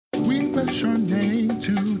bless your name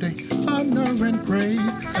today. Honor and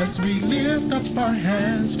praise as we lift up our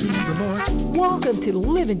hands to the Lord. Welcome to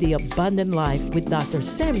Living the Abundant Life with Dr.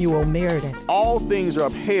 Samuel Meredith. All things are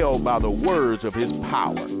upheld by the words of his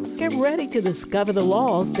power. Get ready to discover the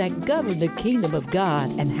laws that govern the kingdom of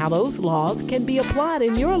God and how those laws can be applied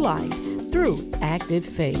in your life through active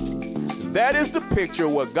faith. That is the picture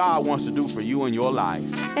of what God wants to do for you in your life.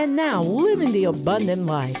 And now, Living the Abundant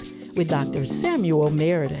Life with Dr. Samuel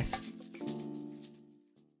Meredith.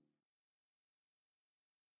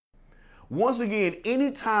 Once again,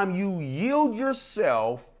 anytime you yield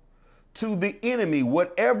yourself to the enemy,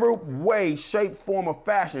 whatever way, shape, form, or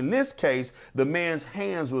fashion, in this case, the man's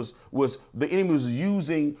hands was the enemy was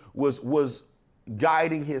using, was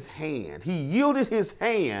guiding his hand. He yielded his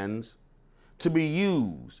hands to be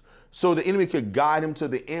used so the enemy could guide him to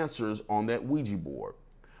the answers on that Ouija board.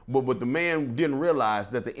 But the man didn't realize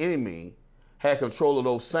that the enemy had control of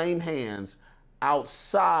those same hands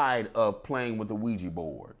outside of playing with the Ouija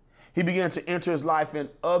board. He began to enter his life in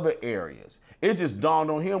other areas. It just dawned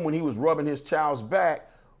on him when he was rubbing his child's back,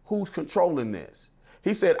 who's controlling this?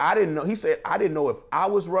 He said, I didn't know. He said, I didn't know if I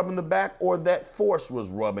was rubbing the back or that force was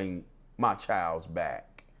rubbing my child's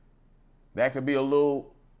back. That could be a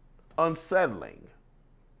little unsettling.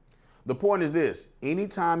 The point is this: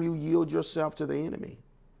 anytime you yield yourself to the enemy,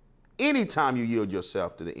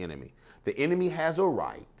 the enemy has a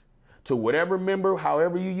right to whatever member,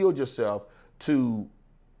 however you yield yourself, to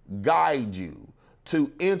guide you,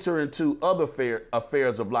 to enter into other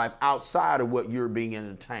affairs of life outside of what you're being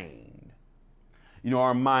entertained. You know,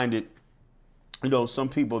 I'm reminded, some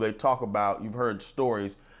people, they talk about, you've heard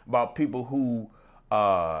stories about people who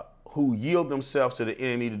yield themselves to the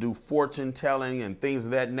enemy to do fortune telling and things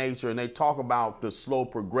of that nature. And they talk about the slow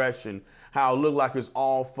progression, how it looked like it's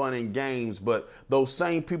all fun and games. But those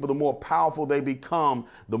same people, the more powerful they become,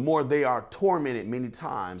 the more they are tormented many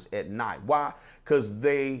times at night. Why? Because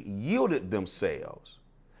they yielded themselves.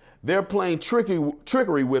 They're playing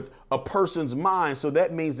trickery with a person's mind. So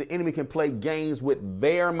that means the enemy can play games with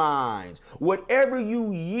their minds. Whatever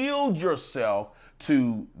you yield yourself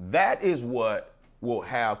to, that is what will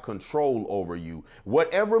have control over you.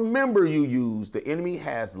 Whatever member you use, the enemy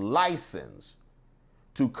has license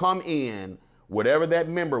to come in, whatever that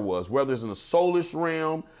member was, whether it's in the soulish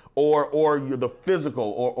realm or you're the physical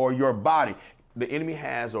or your body. The enemy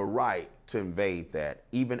has a right to invade that,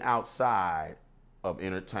 even outside of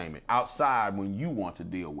entertainment, outside when you want to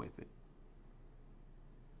deal with it.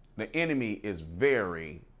 The enemy is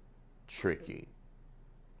very tricky.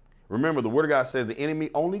 Remember, the Word of God says the enemy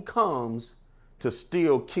only comes to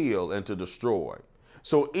steal, kill, and to destroy.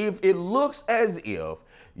 So if it looks as if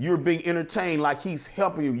you're being entertained, like he's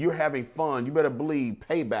helping you, you're having fun, you better believe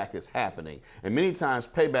payback is happening. And many times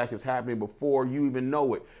payback is happening before you even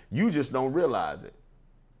know it. You just don't realize it.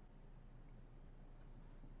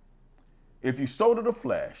 If you sow to the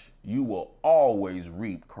flesh, you will always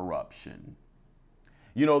reap corruption.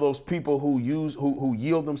 You know, those people who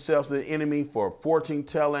yield themselves to the enemy for fortune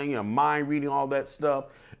telling and mind reading, all that stuff.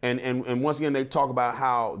 And once again, they talk about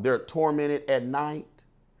how they're tormented at night.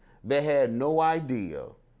 They had no idea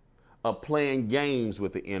of playing games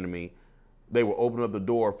with the enemy. They were opening up the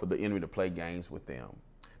door for the enemy to play games with them.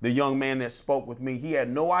 The young man that spoke with me, he had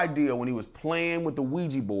no idea when he was playing with the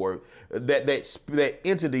Ouija board that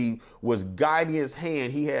entity was guiding his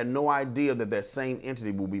hand. He had no idea that same entity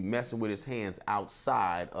would be messing with his hands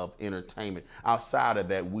outside of entertainment, outside of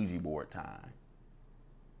that Ouija board time.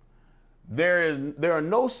 There are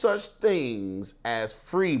no such things as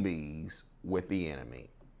freebies with the enemy.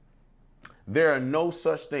 There are no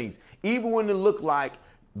such things. Even when it look like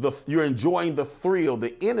you're enjoying the thrill,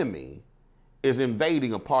 the enemy is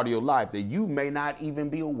invading a part of your life that you may not even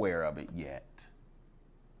be aware of it yet.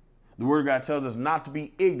 The Word of God tells us not to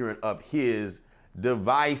be ignorant of his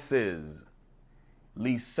devices,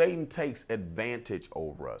 lest Satan takes advantage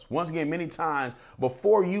over us. Once again, many times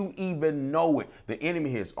before you even know it, the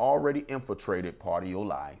enemy has already infiltrated part of your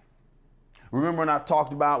life. Remember when we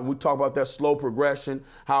talked about that slow progression,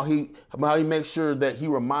 how he makes sure that he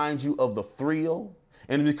reminds you of the thrill,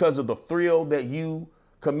 and because of the thrill that you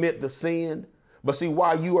commit the sin. But see,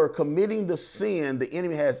 while you are committing the sin, the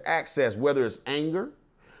enemy has access, whether it's anger,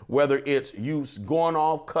 whether it's you going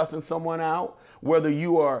off cussing someone out, whether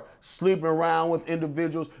you are sleeping around with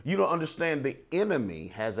individuals. You don't understand, the enemy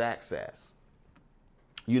has access.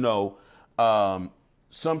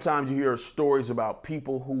 Sometimes you hear stories about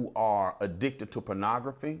people who are addicted to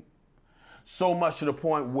pornography, so much to the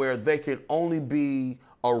point where they can only be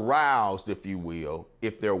aroused, if you will,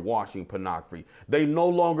 if they're watching pornography. They no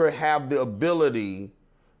longer have the ability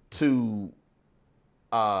to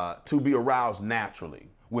to be aroused naturally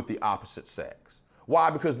with the opposite sex. Why?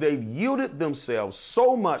 Because they've yielded themselves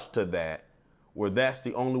so much to that, where that's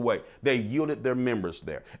the only way. They've yielded their members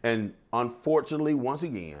there. And unfortunately, once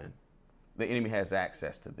again, the enemy has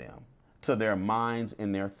access to them, to their minds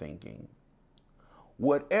and their thinking.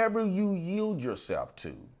 Whatever you yield yourself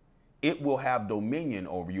to, it will have dominion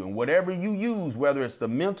over you. And whatever you use, whether it's the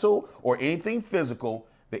mental or anything physical,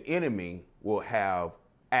 the enemy will have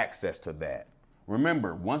access to that.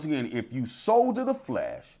 Remember, once again, if you sow to the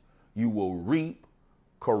flesh, you will reap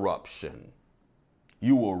corruption.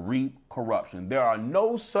 You will reap corruption. There are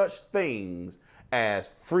no such things as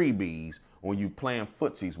freebies when you're playing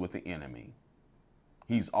footsies with the enemy.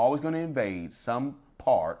 He's always going to invade some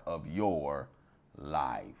part of your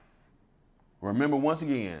life. Remember, once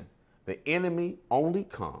again, the enemy only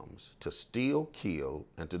comes to steal, kill,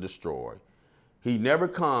 and to destroy. He never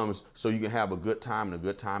comes so you can have a good time and a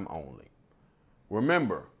good time only.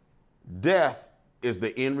 Remember, death is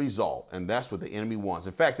the end result, and that's what the enemy wants.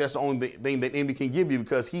 In fact, that's the only thing that the enemy can give you,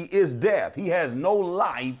 because he is death. He has no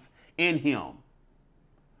life in him.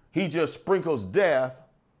 He just sprinkles death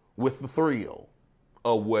with the thrill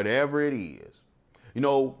of whatever it is. You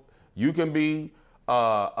know, you can be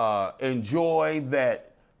enjoy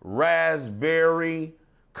that raspberry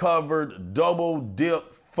covered double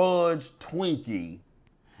dip fudge Twinkie.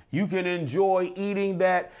 You can enjoy eating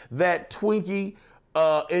that Twinkie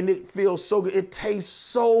and it feels so good. It tastes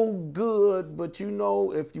so good, but you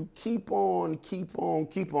know, if you keep on,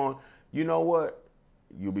 you know what?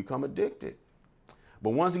 You'll become addicted.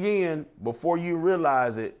 But once again, before you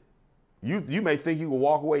realize it, you may think you can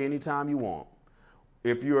walk away anytime you want.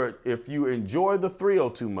 If you enjoy the thrill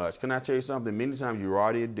too much, can I tell you something? Many times you're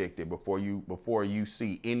already addicted before you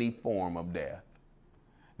see any form of death.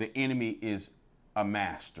 The enemy is a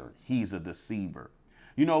master. He's a deceiver.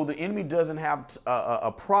 You know, the enemy doesn't have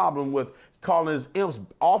a problem with calling his imps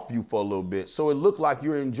off you for a little bit, so it looked like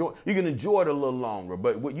you can enjoy it a little longer.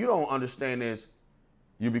 But what you don't understand is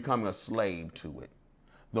you're becoming a slave to it.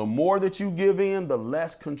 The more that you give in, the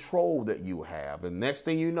less control that you have. And next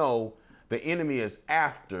thing you know, the enemy is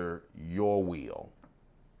after your will.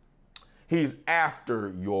 He's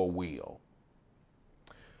after your will.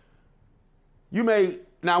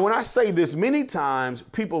 Now, when I say this, many times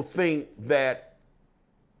people think that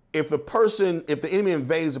if the enemy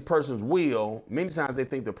invades a person's will, many times they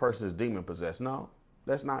think the person is demon possessed. No,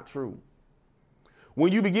 that's not true.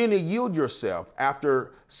 When you begin to yield yourself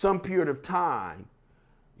after some period of time,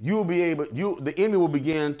 the enemy will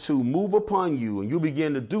begin to move upon you, and you'll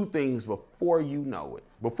begin to do things before you know it,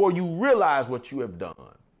 before you realize what you have done.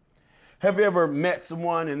 Have you ever met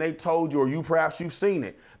someone and they told you, or perhaps you've seen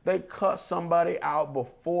it, they cut somebody out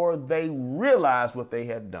before they realized what they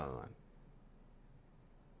had done?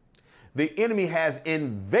 The enemy has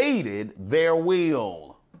invaded their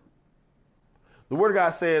will. The Word of God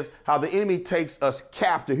says how the enemy takes us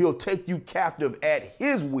captive. He'll take you captive at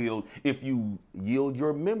his will if you yield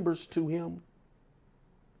your members to him.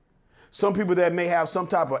 Some people that may have some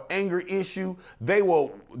type of anger issue, they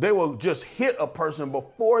will just hit a person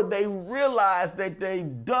before they realize that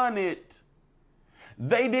they've done it.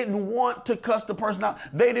 They didn't want to cuss the person out.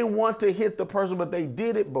 They didn't want to hit the person, but they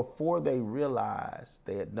did it before they realized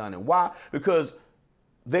they had done it. Why? Because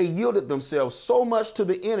they yielded themselves so much to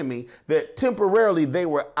the enemy that temporarily they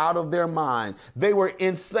were out of their mind. They were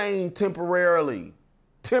insane temporarily.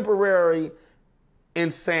 Temporary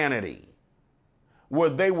insanity, where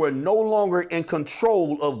they were no longer in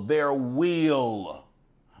control of their will.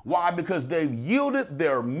 Why? Because they've yielded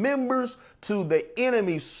their members to the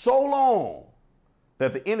enemy so long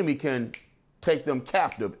that the enemy can take them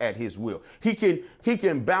captive at his will. He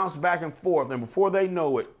can bounce back and forth, and before they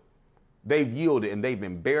know it, they've yielded and they've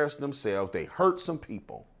embarrassed themselves. They hurt some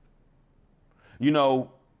people. You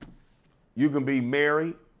know, you can be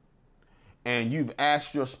married and you've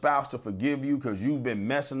asked your spouse to forgive you because you've been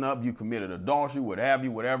messing up. You committed adultery, what have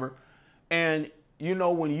you, whatever. And you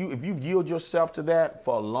know, if you yield yourself to that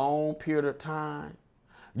for a long period of time,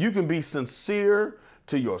 you can be sincere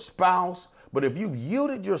to your spouse. But if you've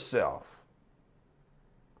yielded yourself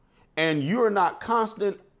and you're not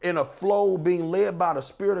constant in a flow being led by the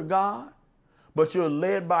Spirit of God, but you're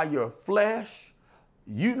led by your flesh,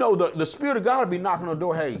 you know the Spirit of God will be knocking on the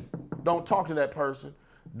door. Hey, don't talk to that person.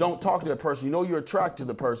 Don't talk to that person. You know you're attracted to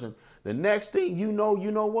the person. The next thing you know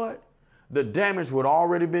what? The damage would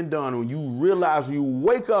already been done when you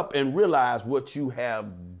wake up and realize what you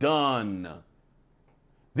have done.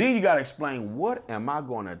 Then you got to explain, what am I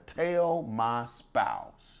going to tell my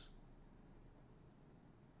spouse?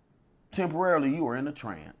 Temporarily, you were in a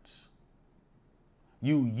trance.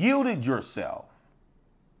 You yielded yourself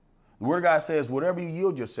The Word of God says, whatever you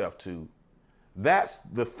yield yourself to, that's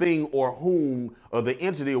the thing or whom or the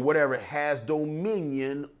entity or whatever has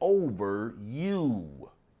dominion over you.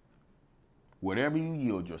 Whatever you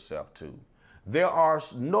yield yourself to. There are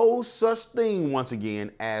no such thing, once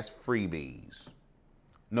again, as freebies.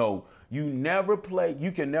 No, you can never play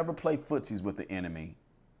footsies with the enemy,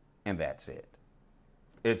 and that's it.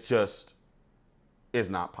 It's just, it's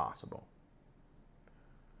not possible.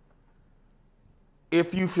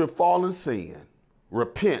 If you should fall in sin,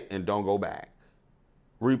 repent and don't go back.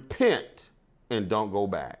 Repent and don't go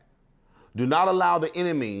back. Do not allow the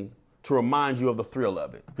enemy to remind you of the thrill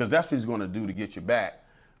of it, because that's what he's going to do to get you back.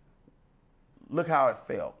 Look how it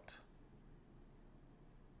felt.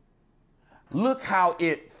 Look how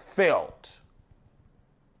it felt.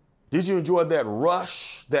 Did you enjoy that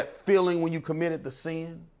rush, that feeling when you committed the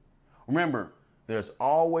sin? Remember, there's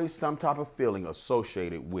always some type of feeling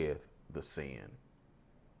associated with the sin.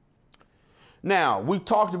 Now, we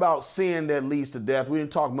talked about sin that leads to death. We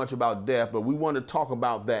didn't talk much about death, but we want to talk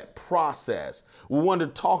about that process. We want to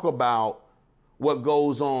talk about what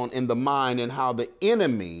goes on in the mind and how the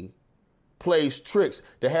enemy plays tricks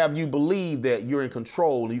to have you believe that you're in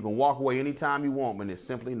control and you can walk away anytime you want, when it's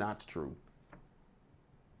simply not true.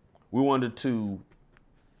 We wanted to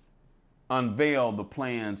unveil the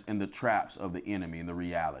plans and the traps of the enemy and the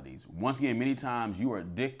realities. Once again, many times you are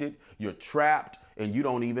addicted, you're trapped, and you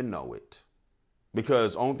don't even know it.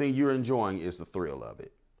 Because the only thing you're enjoying is the thrill of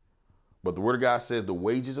it. But the Word of God says the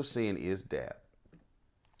wages of sin is death.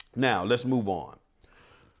 Now, let's move on.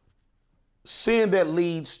 Sin that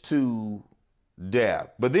leads to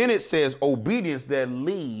death. But then it says obedience that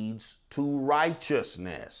leads to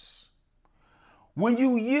righteousness. When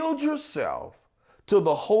you yield yourself to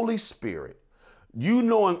the Holy Spirit, you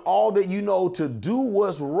knowing all that you know to do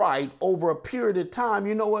what's right over a period of time,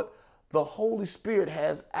 you know what? The Holy Spirit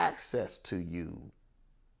has access to you.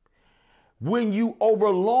 When you, over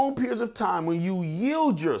long periods of time, when you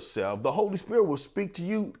yield yourself, the Holy Spirit will speak to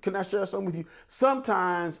you. Can I share something with you?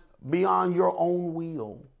 Sometimes beyond your own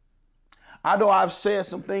will. I know I've said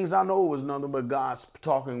some things. I know it was nothing but God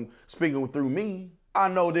speaking through me. I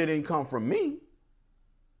know they didn't come from me.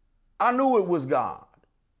 I knew it was God.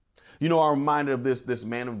 You know, I'm reminded of this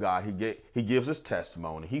man of God. He gives his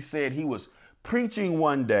testimony. He said he was preaching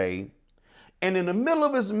one day, and in the middle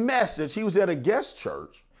of his message, he was at a guest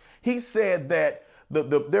church. He said that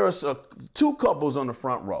there are two couples on the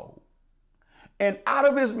front row. And out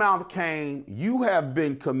of his mouth came, "You have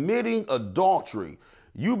been committing adultery.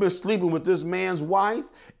 You've been sleeping with this man's wife,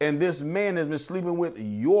 and this man has been sleeping with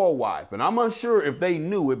your wife." And I'm unsure if they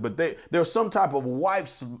knew it, but there's some type of wife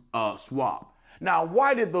swap. Now,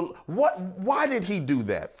 why did he do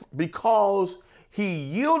that? Because he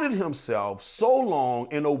yielded himself so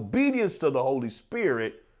long in obedience to the Holy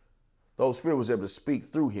Spirit, the Holy Spirit was able to speak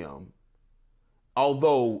through him,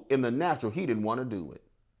 although in the natural, he didn't want to do it.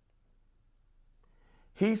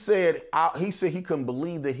 He said he couldn't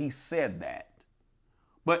believe that he said that.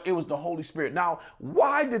 But it was the Holy Spirit. Now,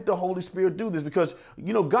 why did the Holy Spirit do this? Because,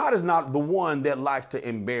 you know, God is not the one that likes to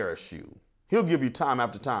embarrass you. He'll give you time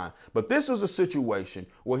after time. But this was a situation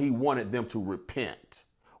where he wanted them to repent.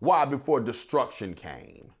 Why? Before destruction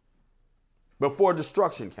came. Before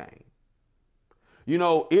destruction came. You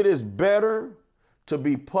know, it is better to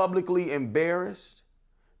be publicly embarrassed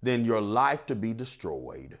than your life to be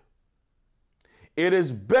destroyed. It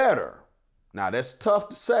is better. Now, that's tough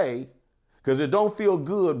to say, because it don't feel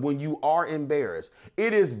good when you are embarrassed.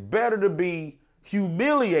 It is better to be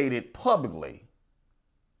humiliated publicly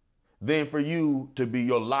than for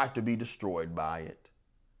your life to be destroyed by it.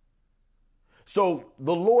 So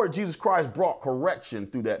the Lord Jesus Christ brought correction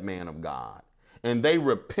through that man of God. And they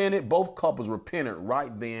repented, both couples repented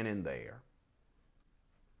right then and there.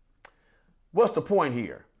 What's the point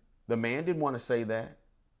here? The man didn't want to say that.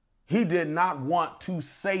 He did not want to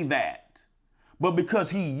say that. But because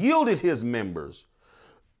he yielded his members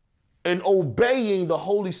and obeying the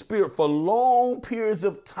Holy Spirit for long periods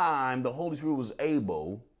of time, the Holy Spirit was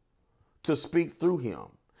able to speak through him.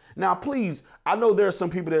 Now, please, I know there are some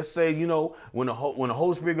people that say, you know, when the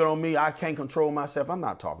Holy Spirit got on me, I can't control myself. I'm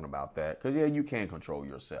not talking about that, because, yeah, you can control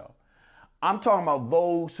yourself. I'm talking about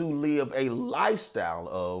those who live a lifestyle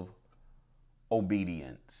of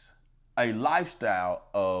obedience, a lifestyle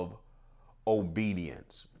of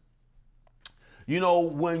obedience. You know,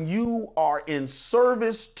 when you are in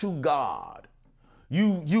service to God,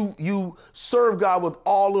 you serve God with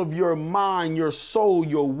all of your mind, your soul,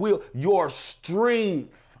 your will, your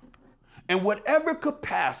strength. And whatever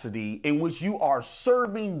capacity in which you are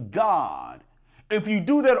serving God, if you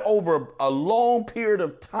do that over a long period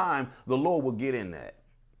of time, the Lord will get in that.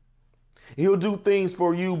 He'll do things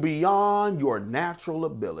for you beyond your natural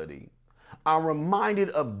ability. I'm reminded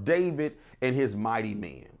of David and his mighty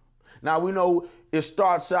men. Now we know it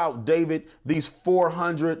starts out David, these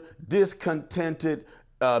 400 discontented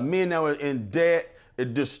men that were in debt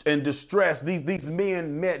and distress. These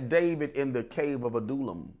men met David in the cave of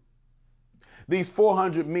Adullam. These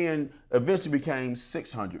 400 men eventually became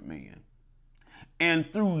 600 men. And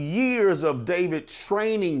through years of David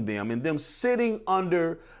training them and them sitting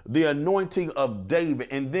under the anointing of David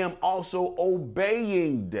and them also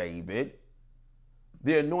obeying David,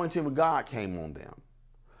 the anointing of God came on them.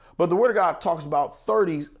 But the Word of God talks about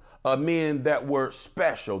 30 men that were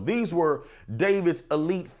special. These were David's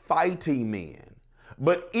elite fighting men.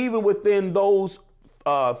 But even within those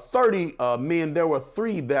 30 men, there were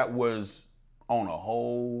 3 that was on a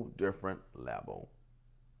whole different level.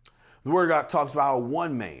 The Word of God talks about how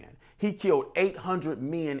one man, he killed 800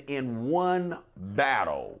 men in one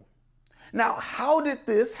battle. Now, how did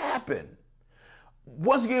this happen?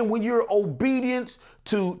 Once again, when you're obedient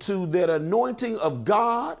to that anointing of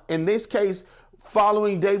God, in this case,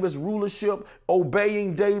 following David's rulership,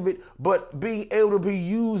 obeying David, but being able to be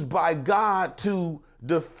used by God to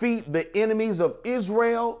defeat the enemies of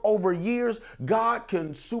Israel over years, God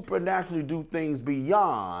can supernaturally do things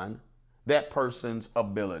beyond that person's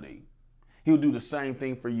ability. He'll do the same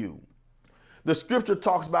thing for you. The scripture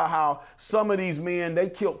talks about how some of these men, they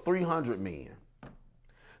killed 300 men.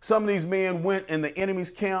 Some of these men went in the enemy's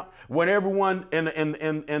camp. When everyone in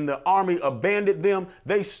the army abandoned them,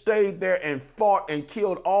 they stayed there and fought and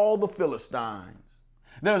killed all the Philistines.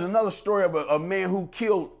 There's another story of a man who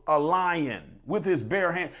killed a lion with his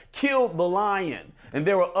bare hand, killed the lion. And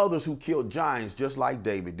there were others who killed giants just like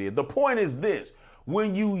David did. The point is this: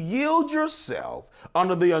 when you yield yourself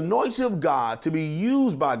under the anointing of God to be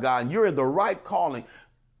used by God, and you're in the right calling,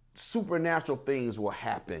 supernatural things will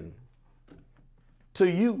happen to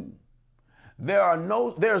you.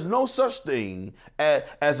 There's no such thing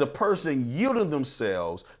as a person yielding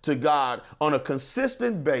themselves to God on a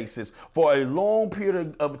consistent basis for a long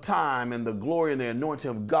period of time, and the glory and the anointing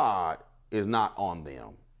of God is not on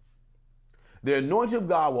them. The anointing of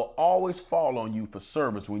God will always fall on you for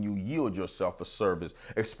service when you yield yourself for service,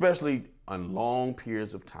 especially on long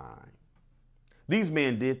periods of time. These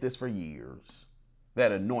men did this for years.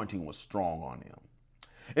 That anointing was strong on them.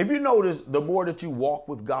 If you notice, the more that you walk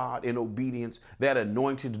with God in obedience, that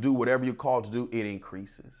anointing to do whatever you're called to do, it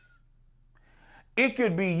increases. It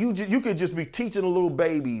could be you could just be teaching little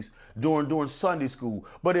babies during Sunday school.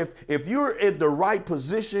 But if you're in the right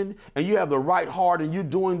position and you have the right heart and you're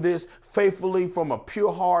doing this faithfully from a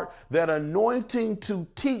pure heart, that anointing to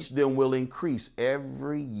teach them will increase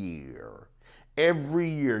every year. Every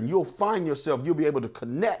year. And you'll find yourself, you'll be able to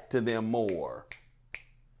connect to them more.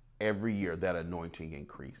 Every year that anointing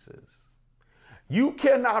increases. You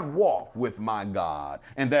cannot walk with my God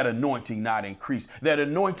and that anointing not increase. That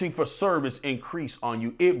anointing for service increase on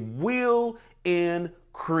you. It will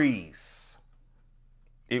increase.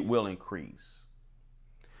 It will increase.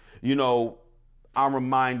 You know, I'm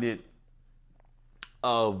reminded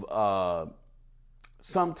of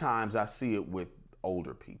sometimes I see it with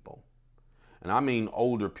older people. And I mean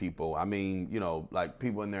older people. I mean, you know, like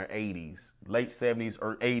people in their 80s, late 70s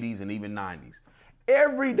or 80s and even 90s.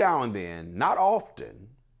 Every now and then, not often,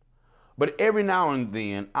 but every now and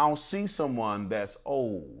then, I'll see someone that's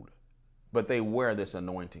old, but they wear this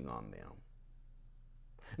anointing on them.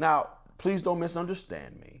 Now, please don't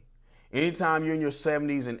misunderstand me. Anytime you're in your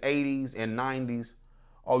 70s and 80s and 90s,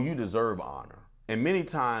 oh, you deserve honor. And many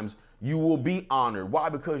times you will be honored. Why?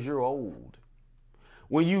 Because you're old.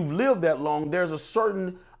 When you've lived that long, there's a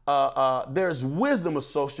certain there's wisdom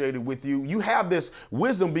associated with you. You have this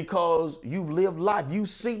wisdom because you've lived life. You've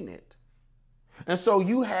seen it. And so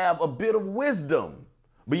you have a bit of wisdom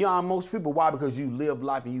beyond most people. Why? Because you live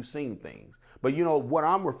life and you've seen things. But you know what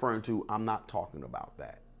I'm referring to, I'm not talking about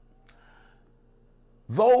that.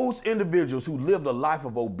 Those individuals who lived a life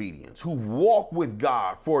of obedience, who walked with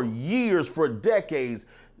God for years, for decades,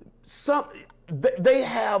 they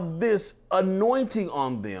have this anointing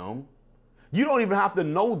on them. You don't even have to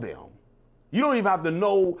know them. You don't even have to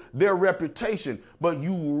know their reputation, but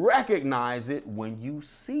you recognize it when you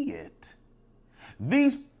see it.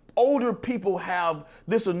 These older people have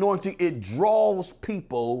this anointing. It draws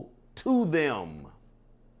people to them.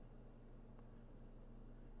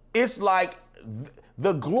 It's like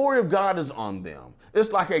the glory of God is on them.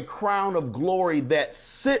 It's like a crown of glory that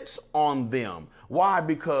sits on them. Why?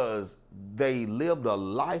 Because they lived a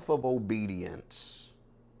life of obedience.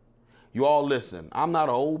 You all listen, I'm not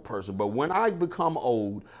an old person, but when I become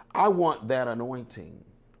old, I want that anointing.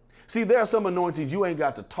 See, there are some anointings you ain't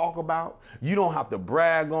got to talk about. You don't have to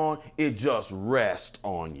brag on. It just rests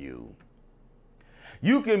on you.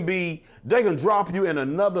 They can drop you in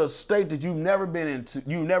another state that you've never been to.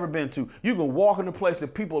 You can walk in a place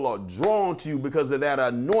that people are drawn to you because of that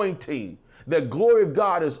anointing. The glory of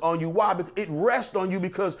God is on you. Why? Because it rests on you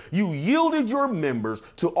because you yielded your members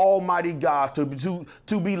to Almighty God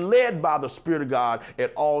to be led by the Spirit of God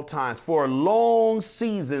at all times for long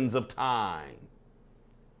seasons of time.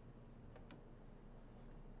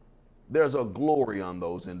 There's a glory on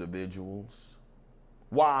those individuals.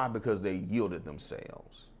 Why? Because they yielded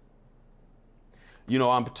themselves. You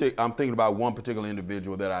know, I'm thinking about one particular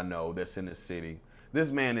individual that I know that's in this city.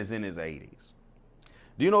 This man is in his 80s.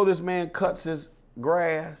 Do you know this man cuts his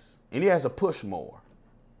grass and he has a push mower?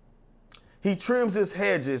 He trims his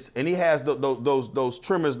hedges and he has those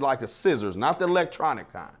trimmers like the scissors, not the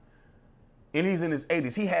electronic kind. And he's in his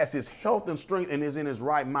 80s. He has his health and strength and is in his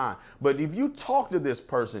right mind. But if you talk to this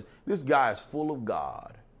person, this guy is full of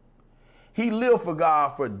God. He lived for God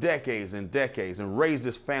for decades and decades and raised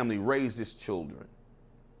his family, raised his children.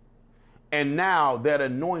 And now that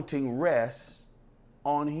anointing rests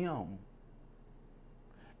on him.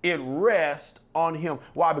 It rests on him.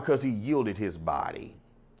 Why? Because he yielded his body.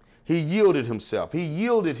 He yielded himself. He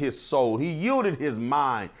yielded his soul. He yielded his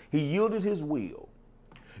mind. He yielded his will.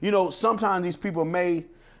 You know, sometimes these people may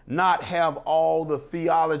not have all the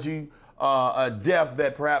theology depth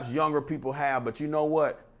that perhaps younger people have, but you know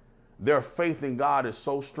what? Their faith in God is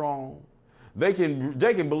so strong. They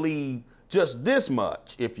can believe just this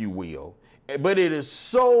much, if you will, but it is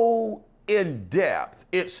so in depth.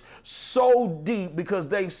 It's so deep because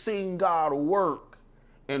they've seen God work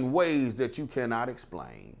in ways that you cannot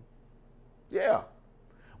explain. Yeah.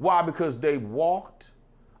 Why? Because they've walked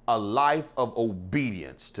a life of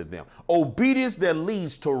obedience to them. Obedience that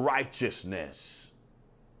leads to righteousness.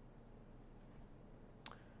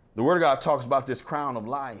 The Word of God talks about this crown of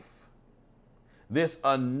life. This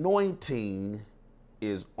anointing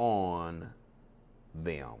is on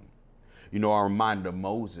them. You know, I'm reminded of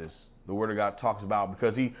Moses. The Word of God talks about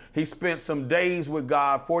because he spent some days with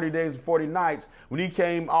God, 40 days and 40 nights. When he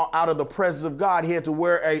came out of the presence of God, he had to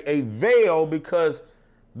wear a veil because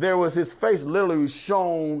there was his face literally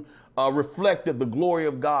shone, reflected the glory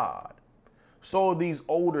of God. So these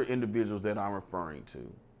older individuals that I'm referring to.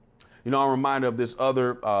 You know, I'm reminded of this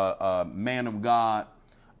other man of God.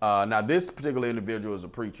 Now, this particular individual is a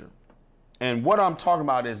preacher. And what I'm talking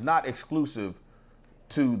about is not exclusive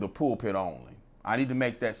to the pulpit only. I need to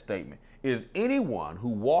make that statement. Is anyone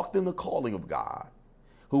who walked in the calling of God,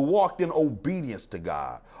 who walked in obedience to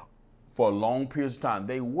God for long periods of time,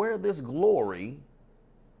 they wear this glory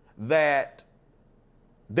that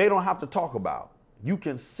they don't have to talk about. You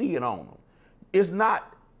can see it on them. It's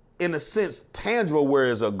not, in a sense, tangible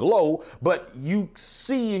where it's a glow, but you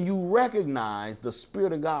see and you recognize the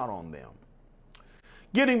Spirit of God on them.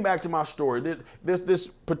 Getting back to my story, this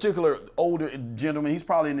particular older gentleman, he's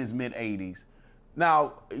probably in his mid-80s.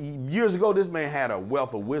 Now, years ago, this man had a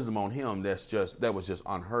wealth of wisdom on him that was just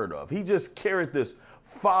unheard of. He just carried this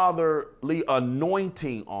fatherly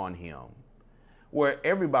anointing on him where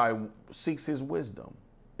everybody seeks his wisdom.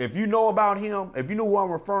 If you know about him, if you know who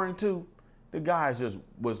I'm referring to, the guy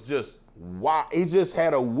was just wow. He just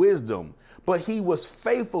had a wisdom, but he was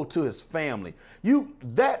faithful to his family.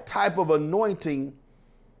 That type of anointing,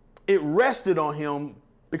 it rested on him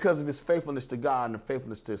because of his faithfulness to God and the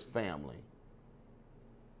faithfulness to his family.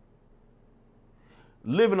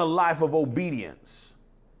 Living a life of obedience.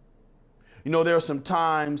 You know, there are some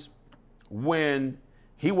times when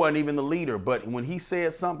he wasn't even the leader, but when he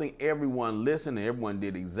said something, everyone listened and everyone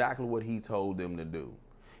did exactly what he told them to do.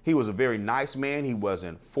 He was a very nice man. He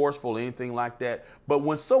wasn't forceful or anything like that. But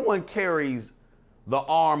when someone carries the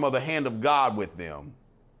arm or the hand of God with them,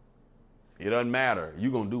 it doesn't matter.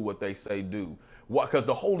 You're going to do what they say do. Why? Because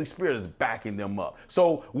the Holy Spirit is backing them up.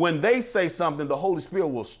 So when they say something, the Holy Spirit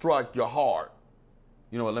will strike your heart.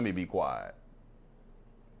 You know what? Let me be quiet.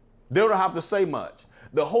 They don't have to say much.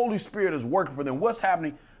 The Holy Spirit is working for them. What's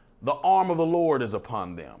happening? The arm of the Lord is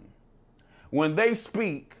upon them. When they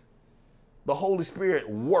speak, the Holy Spirit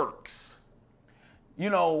works. You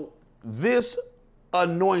know, this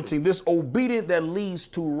anointing, this obedience that leads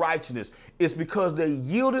to righteousness is because they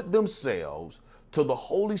yielded themselves to the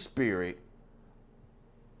Holy Spirit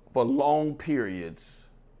for long periods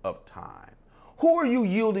of time. Who are you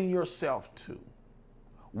yielding yourself to?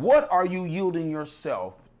 What are you yielding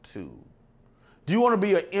yourself to? Do you want to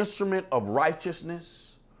be an instrument of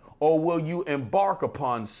righteousness, or will you embark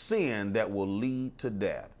upon sin that will lead to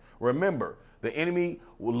death? Remember, the enemy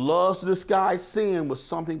loves to disguise sin with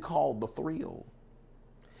something called the thrill.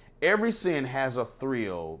 Every sin has a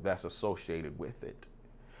thrill that's associated with it.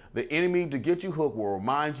 The enemy, to get you hooked, will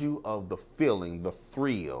remind you of the feeling, the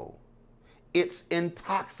thrill. It's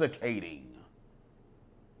intoxicating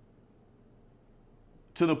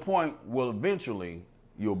to the point where eventually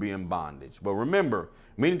you'll be in bondage. But remember,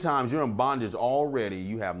 many times you're in bondage already.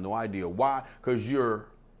 You have no idea why, because you're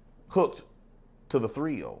hooked to the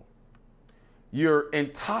thrill. You're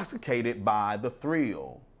intoxicated by the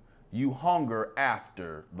thrill. You hunger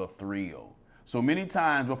after the thrill. So many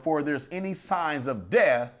times before there's any signs of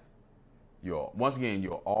death, you're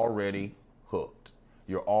already hooked.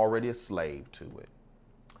 You're already a slave to it.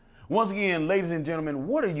 Once again, ladies and gentlemen,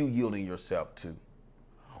 what are you yielding yourself to?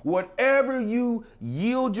 Whatever you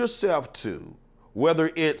yield yourself to, whether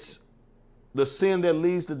it's the sin that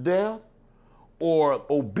leads to death or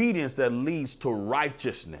obedience that leads to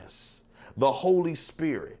righteousness, the Holy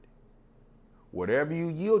Spirit, whatever you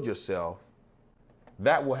yield yourself,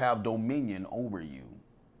 that will have dominion over you.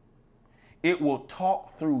 It will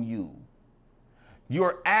talk through you.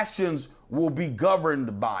 Your actions will be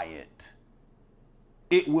governed by it.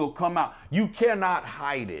 It will come out. You cannot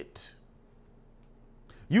hide it.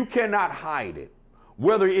 You cannot hide it.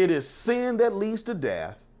 Whether it is sin that leads to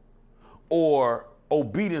death or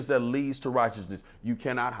obedience that leads to righteousness, you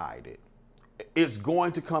cannot hide it. It's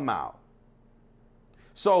going to come out.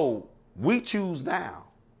 So we choose now.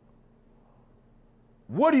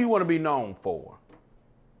 What do you want to be known for?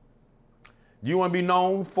 Do you want to be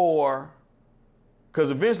known for,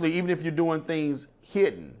 because eventually, even if you're doing things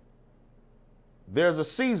hidden, there's a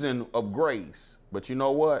season of grace, but you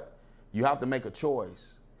know what? You have to make a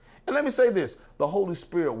choice. And let me say this, the Holy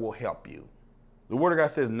Spirit will help you. The Word of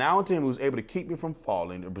God says, now unto him who is able to keep me from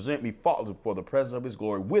falling and present me faultless before the presence of his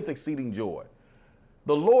glory with exceeding joy.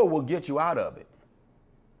 The Lord will get you out of it.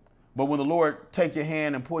 But when the Lord take your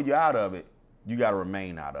hand and pull you out of it, you got to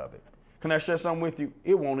remain out of it. Can I share something with you?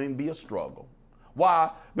 It won't even be a struggle.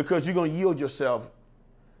 Why? Because you're going to yield yourself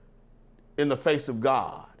in the face of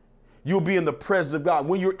God. You'll be in the presence of God.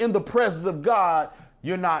 When you're in the presence of God,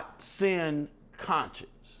 you're not sin conscious.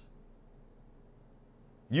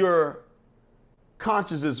 Your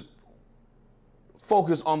conscience is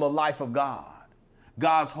focused on the life of God,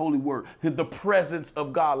 God's holy word, the presence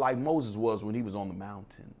of God, like Moses was when he was on the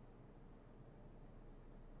mountain.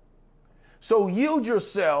 So yield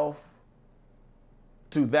yourself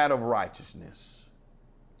to that of righteousness,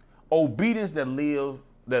 obedience that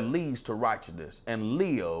leads to righteousness, and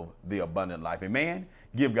live the abundant life. Amen.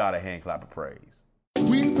 Give God a hand clap of praise.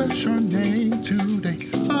 We bless your name today,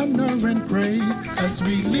 honor and praise as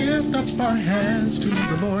we lift up our hands to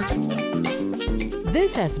the Lord.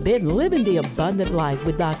 This has been Living the Abundant Life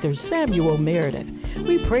with Dr. Samuel Meredith.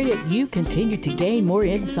 We pray that you continue to gain more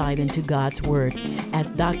insight into God's Word as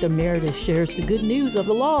Dr. Meredith shares the good news of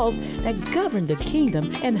the laws that govern the kingdom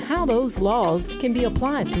and how those laws can be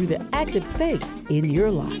applied through the active faith in your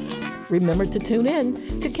life. Remember to tune in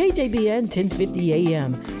to KJBN 1050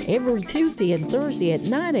 AM every Tuesday and Thursday at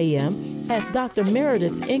 9 a.m. as Dr.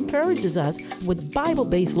 Meredith encourages us with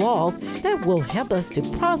Bible-based laws that will help us to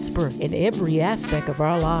prosper in every aspect of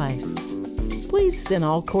our lives. Please send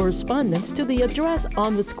all correspondence to the address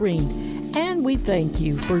on the screen. And we thank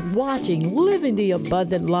you for watching Living the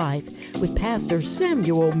Abundant Life with Pastor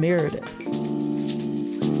Samuel Meredith.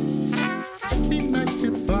 We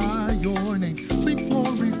magnify your name, we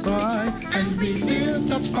glorify, and we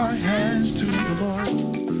lift up our hands to the Lord.